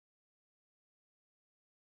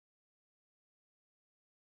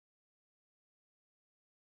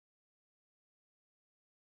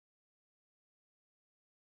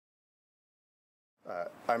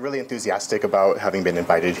I'm really enthusiastic about having been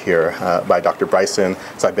invited here by Dr. Bryson,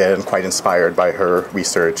 so I've been quite inspired by her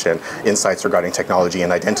research and insights regarding technology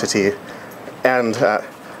and identity. And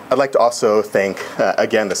I'd like to also thank,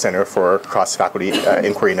 again, the Center for Cross-Faculty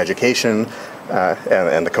Inquiry and Education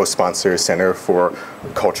and the co-sponsor Center for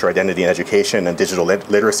Culture, Identity, and Education and Digital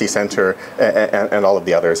Literacy Center and all of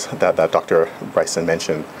the others that Dr. Bryson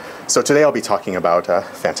mentioned. So today I'll be talking about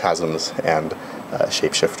Phantasms and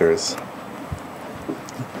Shapeshifters.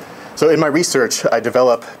 So in my research, I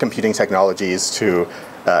develop computing technologies to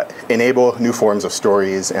enable new forms of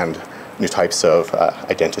stories and new types of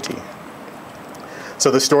identity. So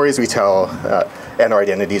the stories we tell and our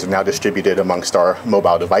identities are now distributed amongst our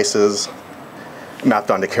mobile devices, mapped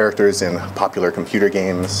onto characters in popular computer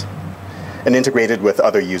games, and integrated with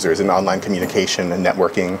other users in online communication and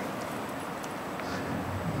networking.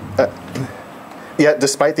 Yet,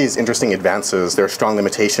 despite these interesting advances, there are strong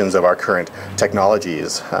limitations of our current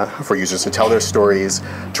technologies for users to tell their stories,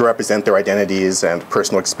 to represent their identities and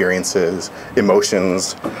personal experiences,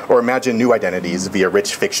 emotions, or imagine new identities via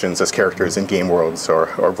rich fictions as characters in game worlds or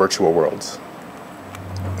virtual worlds.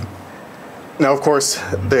 Now, of course,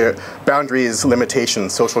 the boundaries,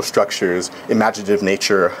 limitations, social structures, imaginative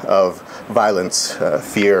nature of violence,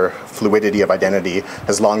 fear, fluidity of identity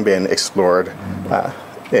has long been explored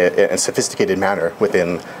in a sophisticated manner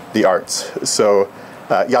within the arts. So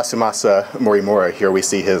Yasumasa Morimura, here we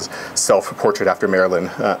see his self-portrait after Marilyn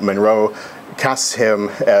Monroe, casts him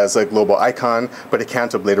as a global icon, but it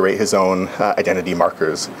can't obliterate his own identity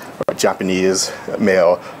markers. A Japanese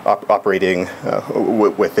male operating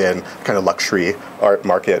within kind of luxury art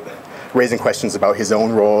market, raising questions about his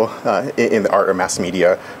own role in the art or mass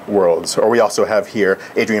media worlds. Or we also have here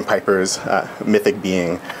Adrian Piper's mythic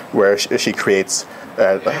being, where she creates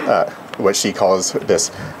what she calls this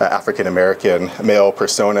African-American male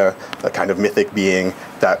persona, a kind of mythic being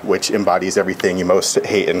that which embodies everything you most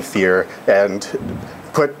hate and fear, and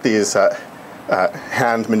put these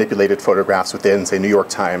hand-manipulated photographs within, say, New York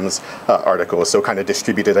Times articles, so kind of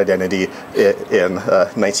distributed identity in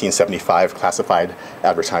 1975 classified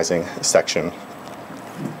advertising section.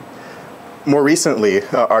 More recently,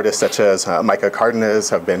 artists such as Micah Cardenas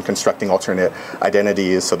have been constructing alternate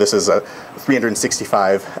identities. So this is a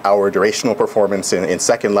 365-hour durational performance in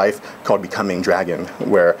Second Life called Becoming Dragon,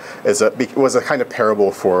 where it was a kind of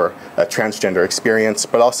parable for a transgender experience,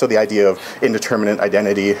 but also the idea of indeterminate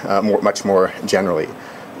identity much more generally.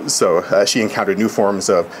 So she encountered new forms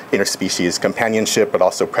of interspecies companionship, but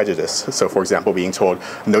also prejudice. So, for example, being told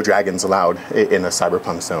no dragons allowed in a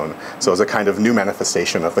cyberpunk zone. So it was a kind of new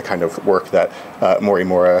manifestation of the kind of work that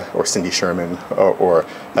Morimura or Cindy Sherman or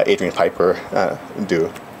Adrian Piper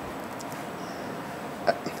do.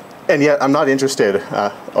 And yet, I'm not interested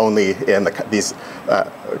only in these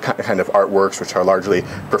kind of artworks, which are largely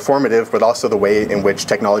performative, but also the way in which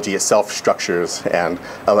technology itself structures and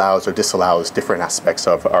allows or disallows different aspects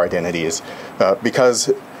of our identities.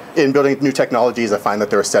 Because in building new technologies, I find that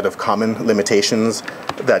there are a set of common limitations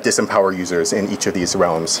that disempower users in each of these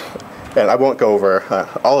realms. And I won't go over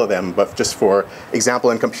all of them, but just for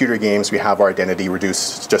example, in computer games, we have our identity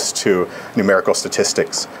reduced just to numerical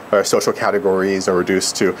statistics. Our social categories are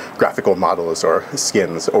reduced to graphical models or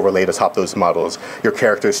skins overlaid atop those models. Your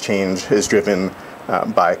character's change is driven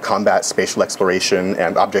by combat, spatial exploration,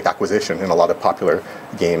 and object acquisition in a lot of popular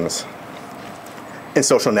games. In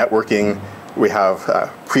social networking, we have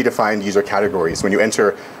predefined user categories. When you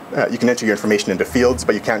enter, you can enter your information into fields,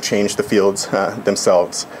 but you can't change the fields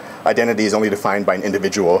themselves. Identity is only defined by an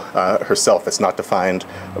individual herself. It's not defined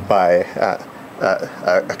by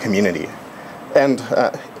a community. And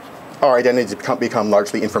our identities become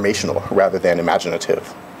largely informational rather than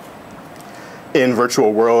imaginative. In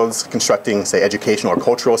virtual worlds, constructing, say, educational or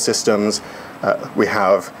cultural systems, we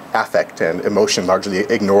have affect and emotion largely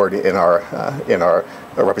ignored in our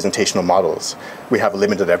representational models. We have a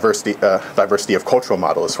limited diversity of cultural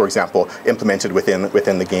models, for example, implemented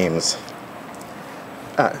within the games.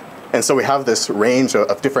 And so we have this range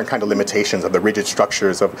of different kind of limitations of the rigid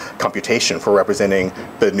structures of computation for representing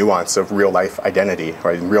the nuance of real-life identity.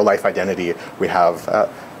 Right? In real-life identity, we have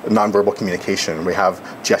nonverbal communication, we have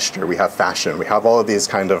gesture, we have fashion, we have all of these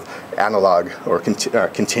kind of analog or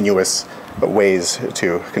continuous ways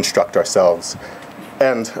to construct ourselves.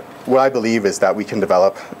 And what I believe is that we can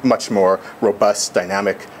develop much more robust,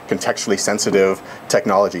 dynamic, contextually sensitive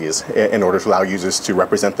technologies in order to allow users to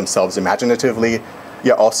represent themselves imaginatively,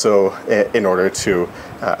 yet also in order to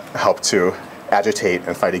help to agitate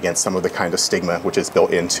and fight against some of the kind of stigma which is built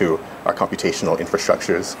into our computational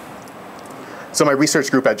infrastructures. So my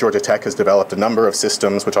research group at Georgia Tech has developed a number of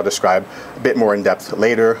systems, which I'll describe a bit more in depth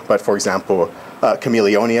later. But for example,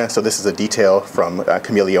 Chameleonia. So this is a detail from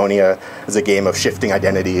Chameleonia. It's a game of shifting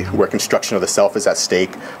identity where construction of the self is at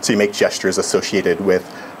stake. So you make gestures associated with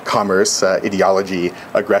commerce, ideology,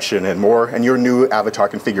 aggression, and more. And your new avatar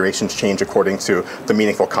configurations change according to the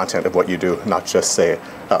meaningful content of what you do, not just, say,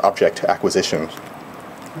 object acquisition.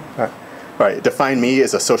 All right, Define Me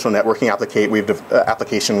is a social networking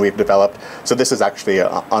application we've developed. So this is actually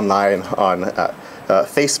online on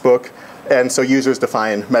Facebook. And so users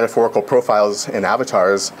define metaphorical profiles and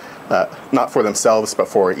avatars, not for themselves, but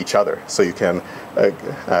for each other. So you can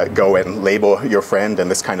go and label your friend, and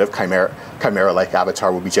this kind of chimera-like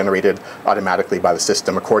avatar will be generated automatically by the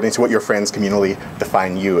system according to what your friends communally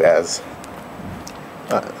define you as.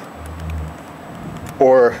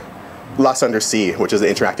 Or Lost Under Sea, which is an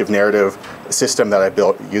interactive narrative system that I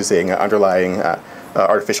built using underlying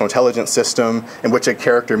artificial intelligence system, in which a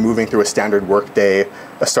character moving through a standard workday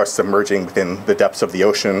starts submerging within the depths of the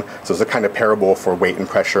ocean. So it's a kind of parable for weight and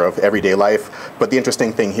pressure of everyday life. But the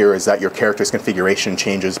interesting thing here is that your character's configuration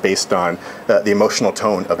changes based on the emotional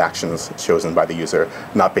tone of actions chosen by the user,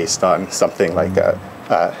 not based on something like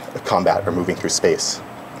combat or moving through space.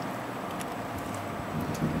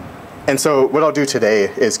 And so what I'll do today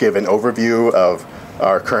is give an overview of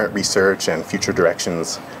our current research and future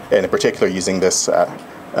directions, and in particular using this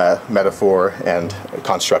metaphor and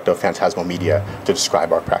construct of phantasmal media to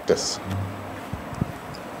describe our practice.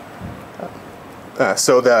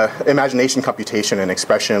 So the Imagination, Computation, and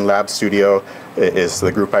Expression Lab Studio is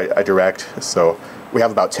the group I direct. So we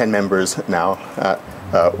have about 10 members now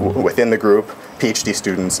within the group, PhD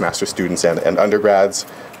students, master's students, and undergrads.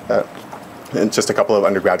 And just a couple of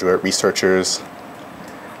undergraduate researchers.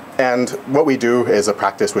 And what we do is a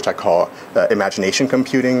practice which I call imagination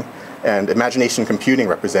computing. And imagination computing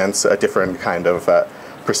represents a different kind of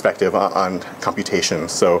perspective on computation.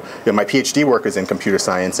 So my PhD work is in computer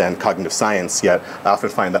science and cognitive science, yet I often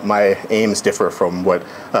find that my aims differ from what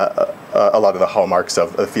a lot of the hallmarks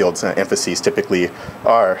of the field's emphases typically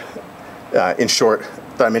are. In short,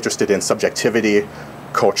 that I'm interested in subjectivity,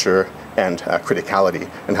 culture, and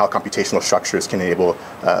criticality, and how computational structures can enable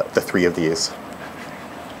the three of these.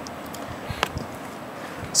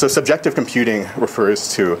 So subjective computing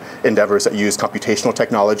refers to endeavors that use computational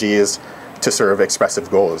technologies to serve expressive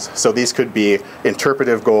goals. So these could be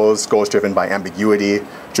interpretive goals, goals driven by ambiguity,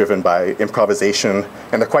 driven by improvisation,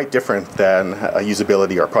 and they're quite different than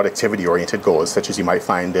usability or productivity-oriented goals, such as you might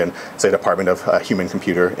find in, say, the Department of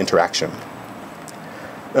Human-Computer Interaction.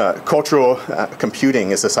 Cultural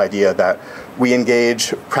computing is this idea that we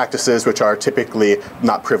engage practices which are typically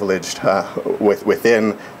not privileged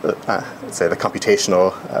within, say, the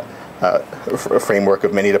computational framework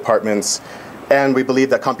of many departments. And we believe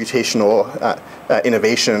that computational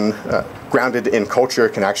innovation grounded in culture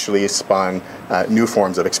can actually spawn new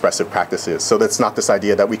forms of expressive practices. So that's not this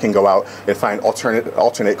idea that we can go out and find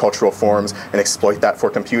alternate cultural forms and exploit that for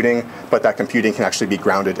computing, but that computing can actually be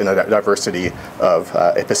grounded in a diversity of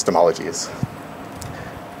epistemologies.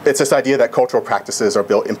 It's this idea that cultural practices are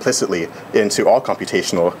built implicitly into all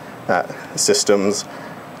computational systems.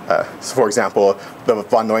 So for example, the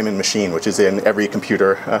von Neumann machine, which is in every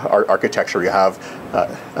computer architecture, you have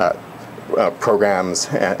programs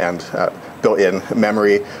and built-in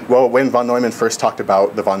memory. Well, when von Neumann first talked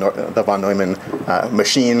about the von Neumann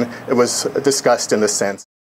machine, it was discussed in the sense